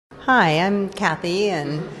Hi, I'm Kathy,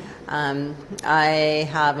 and I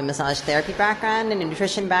have a massage therapy background and a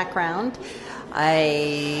nutrition background.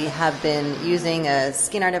 I have been using a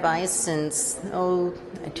SCENAR device since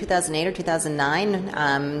 2008 or 2009.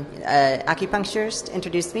 An acupuncturist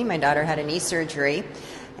introduced me. My daughter had a knee surgery,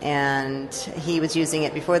 and he was using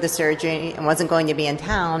it before the surgery and wasn't going to be in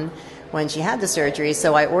town when she had the surgery,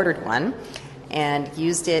 so I ordered one and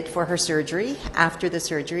used it for her surgery, after the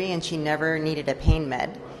surgery, and she never needed a pain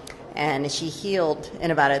med. And she healed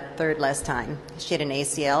in about a third less time. She had an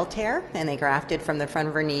ACL tear, and they grafted from the front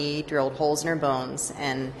of her knee, drilled holes in her bones.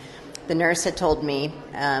 And the nurse had told me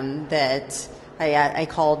that I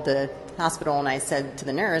called the hospital, and I said to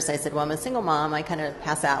the nurse, I said, well, I'm a single mom. I kind of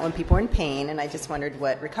pass out when people are in pain, and I just wondered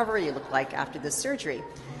what recovery looked like after this surgery.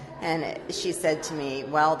 And she said to me,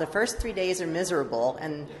 well, the first 3 days are miserable,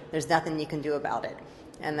 and there's nothing you can do about it.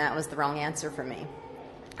 And that was the wrong answer for me.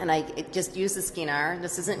 And I just used the SCENAR.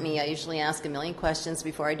 This isn't me. I usually ask a million questions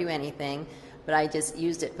before I do anything, but I just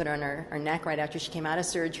used it, put it on her neck right after she came out of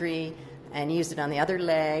surgery, and used it on the other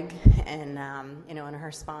leg, and on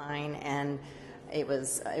her spine, and it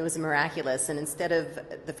was miraculous. And instead of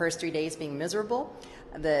the first 3 days being miserable,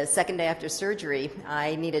 the second day after surgery,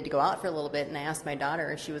 I needed to go out for a little bit, and I asked my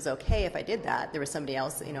daughter if she was okay if I did that. There was somebody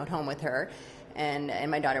else, at home with her, and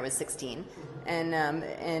my daughter was 16,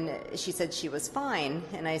 and she said she was fine.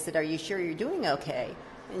 And I said, "Are you sure you're doing okay?"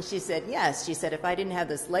 And she said, "Yes." She said, "If I didn't have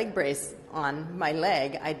this leg brace on my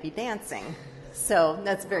leg, I'd be dancing." So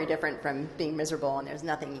that's very different from being miserable, and there's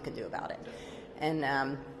nothing you can do about it. And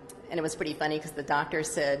it was pretty funny because the doctor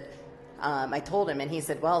said, I told him, and he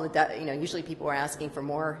said, well, usually people are asking for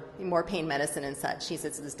more pain medicine and such. He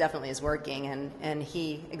said, so this definitely is working. And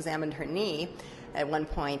he examined her knee at one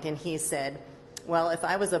point, and he said, well, if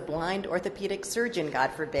I was a blind orthopedic surgeon,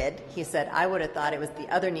 God forbid, he said, I would have thought it was the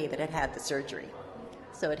other knee that had had the surgery.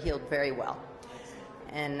 So it healed very well.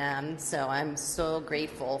 And so I'm so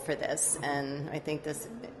grateful for this. And I think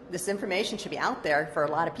this information should be out there for a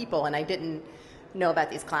lot of people, and I didn't know about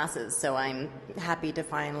these classes, so I'm happy to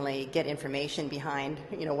finally get information behind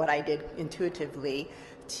what I did intuitively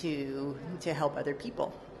to help other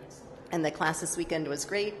people. And the class this weekend was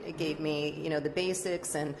great. It gave me the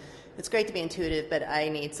basics, and it's great to be intuitive, but I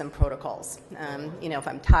need some protocols. If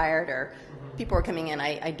I'm tired or people are coming in,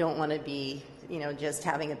 I don't want to be just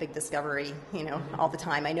having a big discovery all the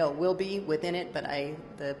time. I know it will be within it, but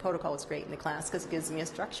the protocol was great in the class because it gives me a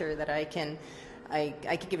structure that I can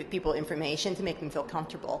give people information to make them feel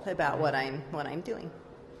comfortable about what I'm doing.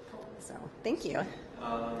 So, thank you.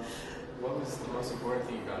 What was the most important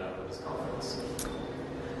thing you got out of this conference?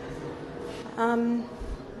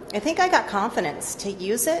 I think I got confidence to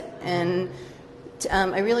use it, and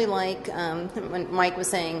I really like when Mike was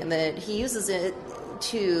saying that he uses it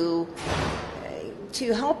to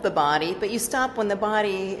help the body, but you stop when the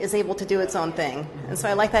body is able to do its own thing. And so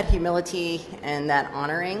I like that humility and that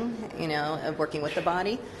honoring, of working with the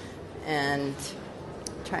body. And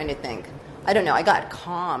trying to think. I don't know, I got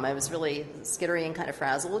calm. I was really skittery and kind of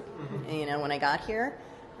frazzled, when I got here.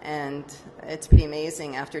 And it's pretty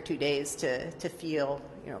amazing after 2 days to feel,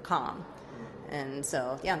 calm. And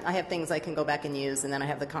so, yeah, I have things I can go back and use, and then I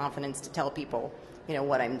have the confidence to tell people,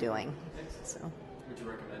 what I'm doing. So. Would you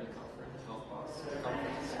recommend a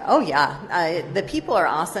HealthBoss? Oh yeah, the people are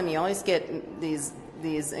awesome. You always get these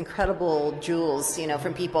incredible jewels,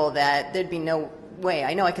 from people that there'd be no way.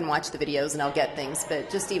 I know I can watch the videos and I'll get things, but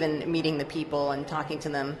just even meeting the people and talking to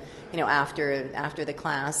them, after the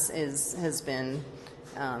class has been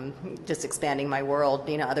just expanding my world.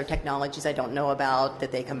 Other technologies I don't know about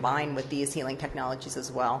that they combine with these healing technologies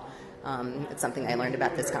as well. It's something I learned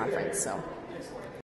about this conference. So.